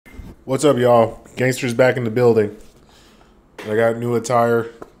What's up, y'all? Gangsters back in the building. I got new attire.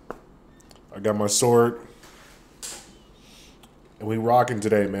 I got my sword. And we rocking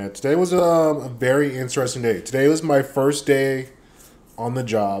today, man. Today was a very interesting day. Today was my first day on the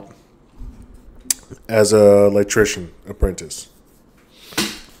job as an electrician apprentice.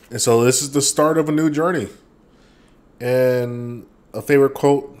 And so this is the start of a new journey. And a favorite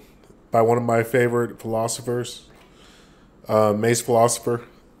quote by one of my favorite philosophers, Mace philosopher.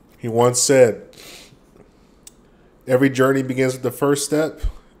 He once said, every journey begins with the first step,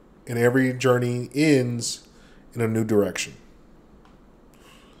 and every journey ends in a new direction.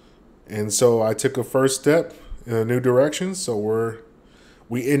 And so I took a first step in a new direction. So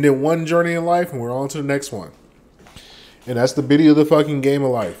we ended one journey in life, and we're on to the next one. And that's the beauty of the fucking game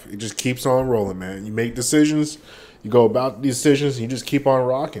of life. It just keeps on rolling, man. You make decisions, you go about these decisions, and you just keep on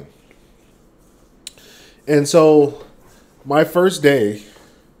rocking. And so my first day,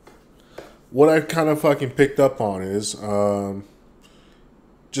 what I kind of fucking picked up on is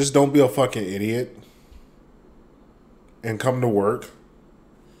just don't be a fucking idiot and come to work.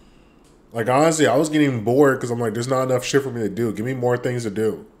 Like, honestly, I was getting bored because I'm like, there's not enough shit for me to do. Give me more things to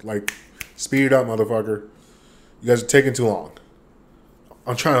do. Like, speed it up, motherfucker. You guys are taking too long.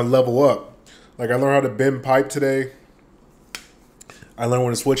 I'm trying to level up. Like, I learned how to bend pipe today. I learned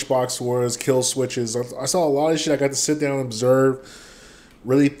what a switch box was, kill switches. I saw a lot of shit. I got to sit down and observe.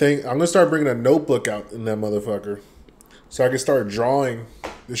 Really think. I'm going to start bringing a notebook out in that motherfucker so I can start drawing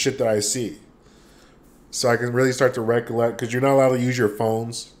the shit that I see. So I can really start to recollect, because you're not allowed to use your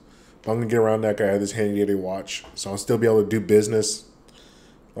phones. But I'm going to get around that guy. I have this handy-dandy watch. So I'll still be able to do business.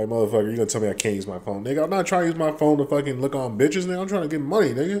 Like, motherfucker, you're going to tell me I can't use my phone. Nigga, I'm not trying to use my phone to fucking look on bitches, nigga. I'm trying to get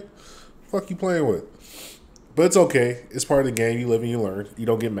money, nigga. Fuck you playing with? But it's okay. It's part of the game. You live and you learn. You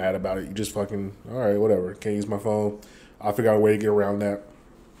don't get mad about it. You just fucking, all right, whatever. Can't use my phone. I'll figure out a way to get around that.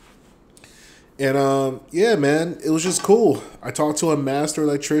 And, yeah, man, it was just cool. I talked to a master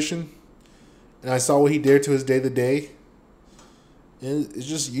electrician, and I saw what he did to his day-to-day. And it's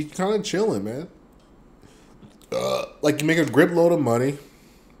just, you kind of chilling, man. Like, you make a grip load of money,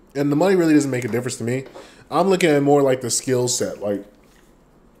 and the money really doesn't make a difference to me. I'm looking at more like the skill set. Like,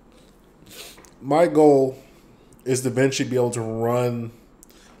 my goal is to eventually be able to run,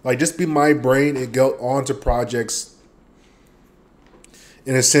 like, just be my brain and go onto projects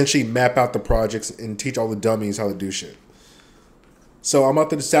and essentially map out the projects and teach all the dummies how to do shit. So I'm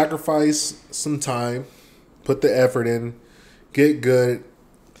about to sacrifice some time, put the effort in, get good,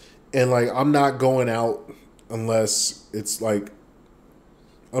 and, like, I'm not going out unless it's, like,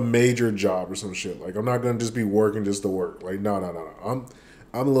 a major job or some shit. Like, I'm not going to just be working just to work. Like, no. I'm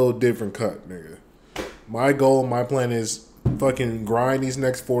a little different cut, nigga. My goal, my plan is fucking grind these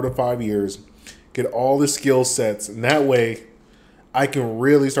next 4 to 5 years, get all the skill sets, and that way I can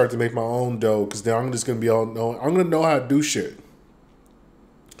really start to make my own dough, because then I'm just going to be I'm going to know how to do shit.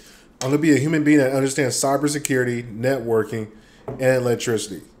 I'm going to be a human being that understands cybersecurity, networking, and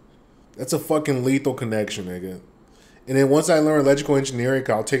electricity. That's a fucking lethal connection, nigga. And then once I learn electrical engineering,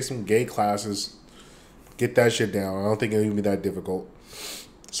 I'll take some gay classes, get that shit down. I don't think it'll even be that difficult.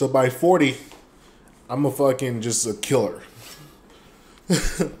 So by 40, I'm a fucking just a killer.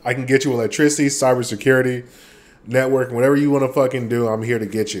 I can get you electricity, cybersecurity, networking, whatever you want to fucking do, I'm here to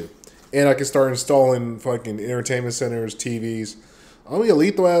get you. And I can start installing fucking entertainment centers, TVs. I'm gonna be a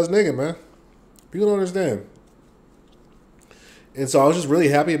lethal ass nigga, man. People don't understand. And so I was just really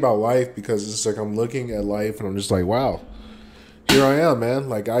happy about life, because it's like I'm looking at life and I'm just like, wow, here I am, man.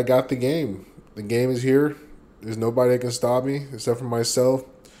 Like, I got the game. The game is here. There's nobody that can stop me except for myself.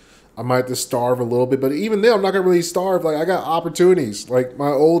 I might have to starve a little bit, but even then, I'm not gonna really starve. Like, I got opportunities. Like, my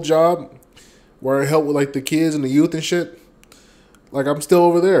old job, where I help with, like, the kids and the youth and shit, like, I'm still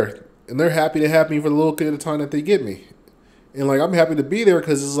over there. And they're happy to have me for the little bit of time that they get me. And, like, I'm happy to be there,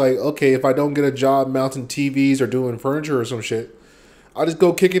 because it's like, okay, if I don't get a job mounting TVs or doing furniture or some shit, I'll just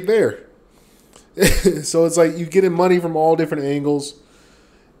go kick it there. So it's like you getting money from all different angles.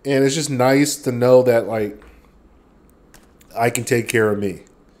 And it's just nice to know that, like, I can take care of me.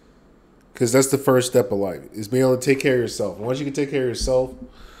 Because that's the first step of life, is being able to take care of yourself. And once you can take care of yourself,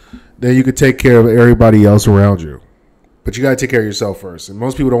 then you can take care of everybody else around you. But you got to take care of yourself first. And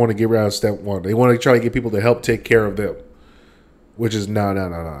most people don't want to get around step one. They want to try to get people to help take care of them. Which is no.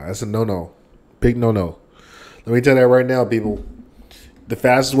 That's a no-no. Big no-no. Let me tell you that right now, people. The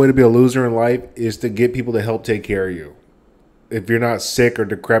fastest way to be a loser in life is to get people to help take care of you. If you're not sick or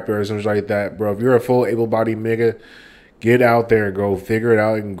decrepit or something like that, bro. If you're a full able-bodied nigga, get out there and go figure it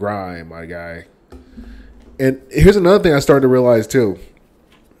out and grind, my guy. And here's another thing I started to realize, too.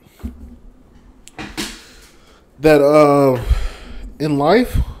 That in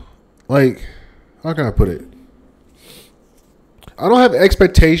life, like, how can I put it? I don't have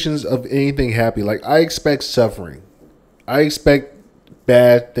expectations of anything happy. Like, I expect suffering. I expect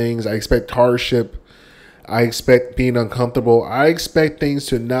bad things. I expect hardship. I expect being uncomfortable. I expect things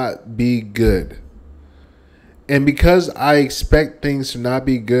to not be good. And because I expect things to not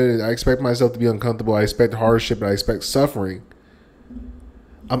be good, I expect myself to be uncomfortable, I expect hardship, and I expect suffering,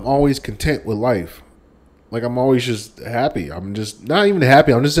 I'm always content with life. Like, I'm always just happy. I'm just not even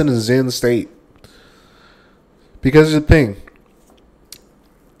happy. I'm just in a zen state. Because the thing,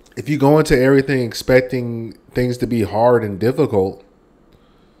 if you go into everything expecting things to be hard and difficult,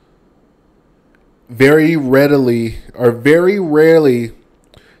 very readily or very rarely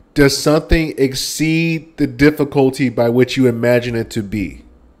does something exceed the difficulty by which you imagine it to be.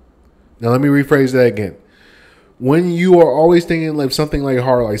 Now, let me rephrase that again. When you are always thinking like something like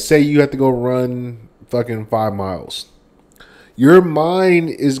hard, like say you have to go run fucking 5 miles, your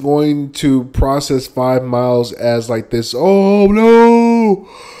mind is going to process 5 miles as like this, oh no,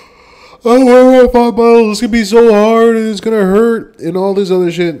 I want to run 5 miles, it's going to be so hard and it's going to hurt and all this other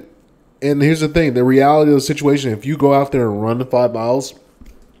shit. And here's the thing, the reality of the situation, if you go out there and run the 5 miles,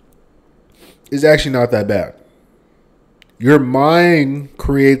 is actually not that bad. Your mind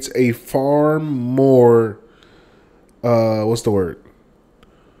creates a far more, what's the word?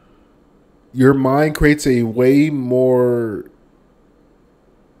 Your mind creates a way more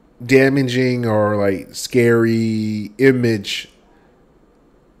damaging or like scary image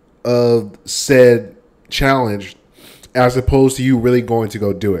of said challenge as opposed to you really going to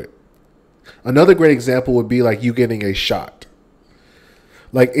go do it. Another great example would be like you getting a shot.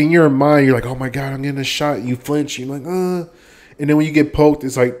 Like in your mind, you're like, oh my God, I'm getting a shot. You flinch. You're like, And then when you get poked,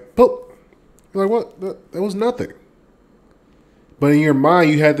 it's like, poke. You're like, what? That was nothing. But in your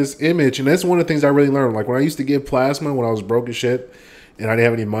mind, you had this image. And that's one of the things I really learned. Like when I used to give plasma when I was broke as shit and I didn't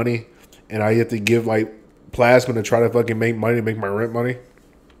have any money and I had to give like plasma to try to fucking make money to make my rent money.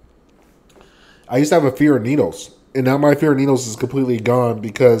 I used to have a fear of needles. And now my fear of needles is completely gone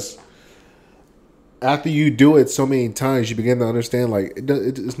because after you do it so many times, you begin to understand like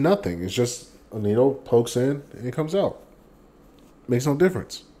it's nothing. It's just a needle pokes in and it comes out. Makes no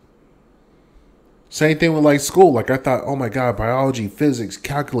difference. Same thing with like school. Like I thought, oh my God, biology, physics,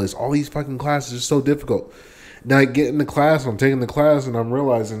 calculus, all these fucking classes are so difficult. Now I get in the class, I'm taking the class and I'm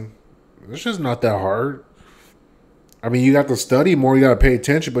realizing it's just not that hard. I mean, you got to study more, you got to pay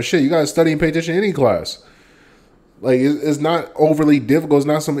attention, but shit, you got to study and pay attention to any class. Like, it's not overly difficult. It's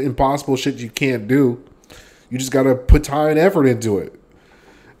not some impossible shit you can't do. You just got to put time and effort into it.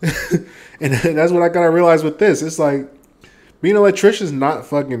 And that's what I got to realize with this. It's like, being an electrician is not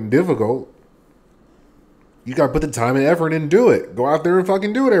fucking difficult. You got to put the time and effort in and do it. Go out there and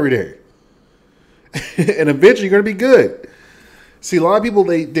fucking do it every day. And eventually you're going to be good. See, a lot of people,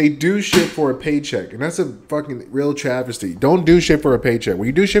 they do shit for a paycheck. And that's a fucking real travesty. Don't do shit for a paycheck. When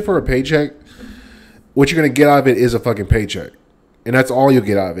you do shit for a paycheck, what you're going to get out of it is a fucking paycheck. And that's all you'll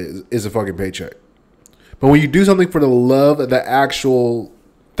get out of it is a fucking paycheck. But when you do something for the love of the actual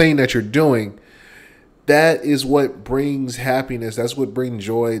thing that you're doing, that is what brings happiness. That's what brings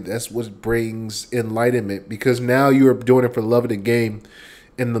joy. That's what brings enlightenment. Because now you're doing it for the love of the game.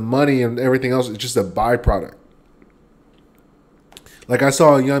 And the money and everything else is just a byproduct. Like I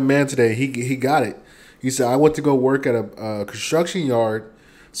saw a young man today. He got it. He said, I went to go work at a construction yard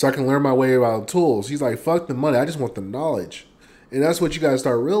so I can learn my way around tools. He's like, fuck the money. I just want the knowledge. And that's what you got to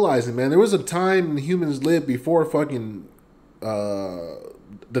start realizing, man. There was a time humans lived before fucking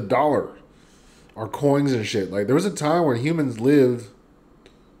the dollar or coins and shit. Like, there was a time when humans lived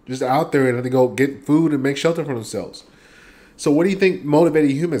just out there and had to go get food and make shelter for themselves. So what do you think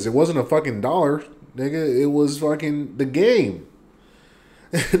motivated humans? It wasn't a fucking dollar, nigga. It was fucking the game.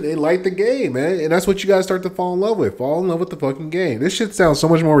 They like the game, man. And that's what you guys start to fall in love with. Fall in love with the fucking game. This shit sounds so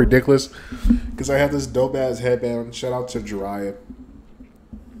much more ridiculous because I have this dope-ass headband. Shout out to Jiraiya.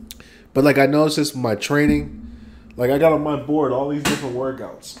 But, like, I noticed this with my training. Like, I got on my board all these different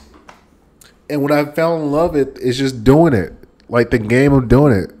workouts. And what I fell in love with is just doing it. Like, the game of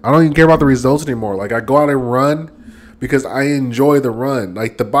doing it. I don't even care about the results anymore. Like, I go out and run because I enjoy the run.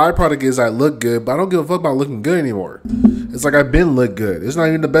 Like, the byproduct is I look good, but I don't give a fuck about looking good anymore. It's like I've been looked good. It's not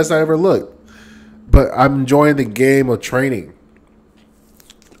even the best I ever looked. But I'm enjoying the game of training.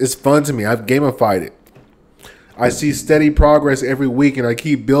 It's fun to me. I've gamified it. I see steady progress every week, and I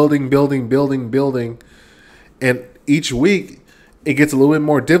keep building. And each week, it gets a little bit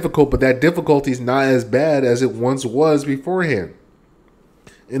more difficult, but that difficulty is not as bad as it once was beforehand.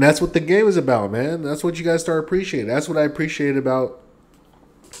 And that's what the game is about, man. That's what you guys start appreciating. That's what I appreciate about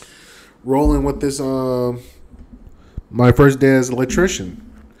rolling with this, my first day as an electrician.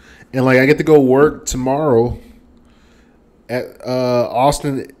 And like I get to go work tomorrow at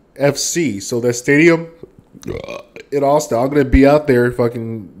Austin FC. So that stadium in Austin, I'm gonna be out there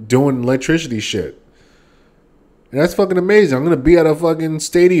fucking doing electricity shit. And that's fucking amazing. I'm gonna be at a fucking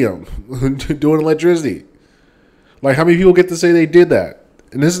stadium doing electricity. Like, how many people get to say they did that?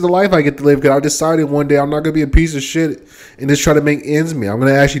 And this is the life I get to live because I decided one day I'm not gonna be a piece of shit and just try to make ends meet. I'm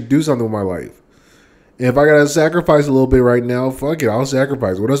gonna actually do something with my life. And if I gotta sacrifice a little bit right now, fuck it, I'll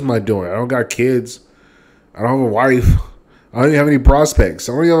sacrifice. What else am I doing? I don't got kids. I don't have a wife. I don't even have any prospects.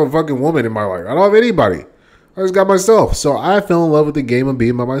 I don't even have a fucking woman in my life. I don't have anybody. I just got myself. So I fell in love with the game of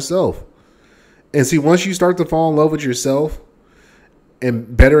being by myself. And see, once you start to fall in love with yourself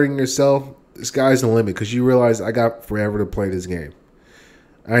and bettering yourself, the sky's the limit because you realize I got forever to play this game.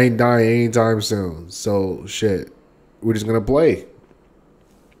 I ain't dying anytime soon. So, shit, we're just going to play.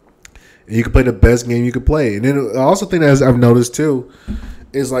 And you can play the best game you can play. And then I also think that I've noticed, too,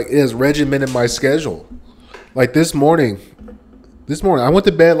 is like it has regimented my schedule. Like this morning, I went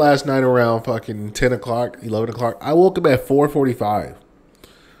to bed last night around fucking 10 o'clock, 11 o'clock. I woke up at 4:45.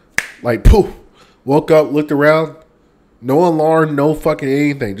 Like, poof. Woke up, looked around. No alarm, no fucking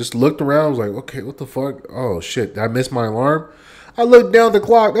anything. Just looked around. Was like, okay, what the fuck? Oh, shit. Did I miss my alarm? I looked down at the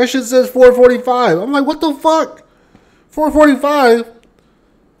clock. That shit says 4:45. I'm like, what the fuck? 4:45?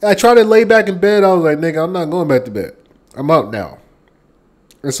 I tried to lay back in bed. I was like, nigga, I'm not going back to bed. I'm up now.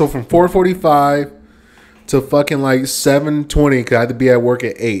 And so from 4:45 to fucking like 7:20, because I had to be at work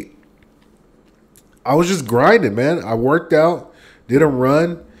at 8. I was just grinding, man. I worked out, did a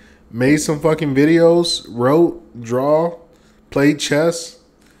run, made some fucking videos, wrote, draw, played chess,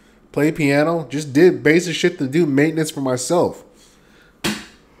 played piano, just did basic shit to do maintenance for myself.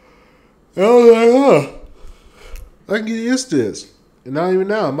 And I was like, I can get used to this. And not even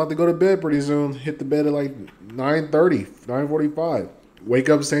now. I'm about to go to bed pretty soon. Hit the bed at like 9:30, 9:45. Wake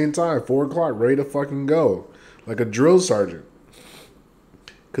up same time, 4 o'clock, ready to fucking go. Like a drill sergeant.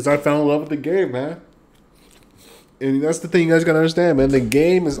 Because I fell in love with the game, man. And that's the thing you guys gotta understand, man. The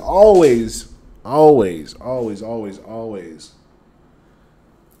game is always gonna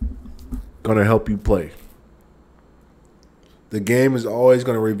help you play. The game is always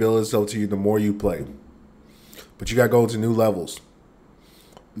gonna reveal itself to you the more you play. But you gotta go to new levels.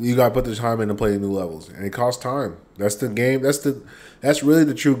 You gotta put the time in to play the new levels. And it costs time. That's the game. That's really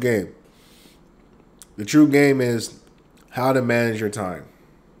the true game. The true game is how to manage your time.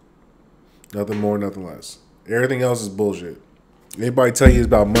 Nothing more, nothing less. Everything else is bullshit. Anybody tell you it's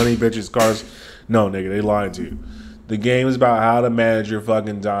about money, bitches, cars? No, nigga, they lying to you. The game is about how to manage your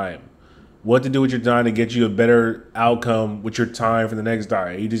fucking time. What to do with your time to get you a better outcome with your time for the next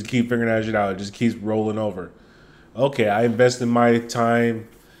die. You just keep figuring that shit out. It just keeps rolling over. Okay, I invested my time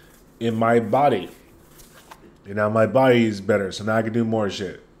in my body. And now my body is better, so now I can do more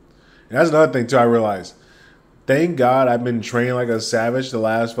shit. And that's another thing, too, I realized. Thank God I've been training like a savage the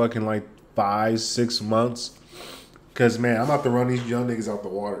last fucking like 5-6 months. Because, man, I'm about to run these young niggas out the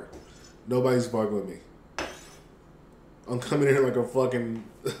water. Nobody's fucking with me. I'm coming in here like a fucking...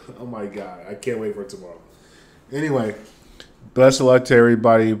 Oh, my God. I can't wait for tomorrow. Anyway, best of luck to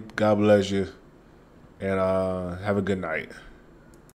everybody. God bless you. And have a good night.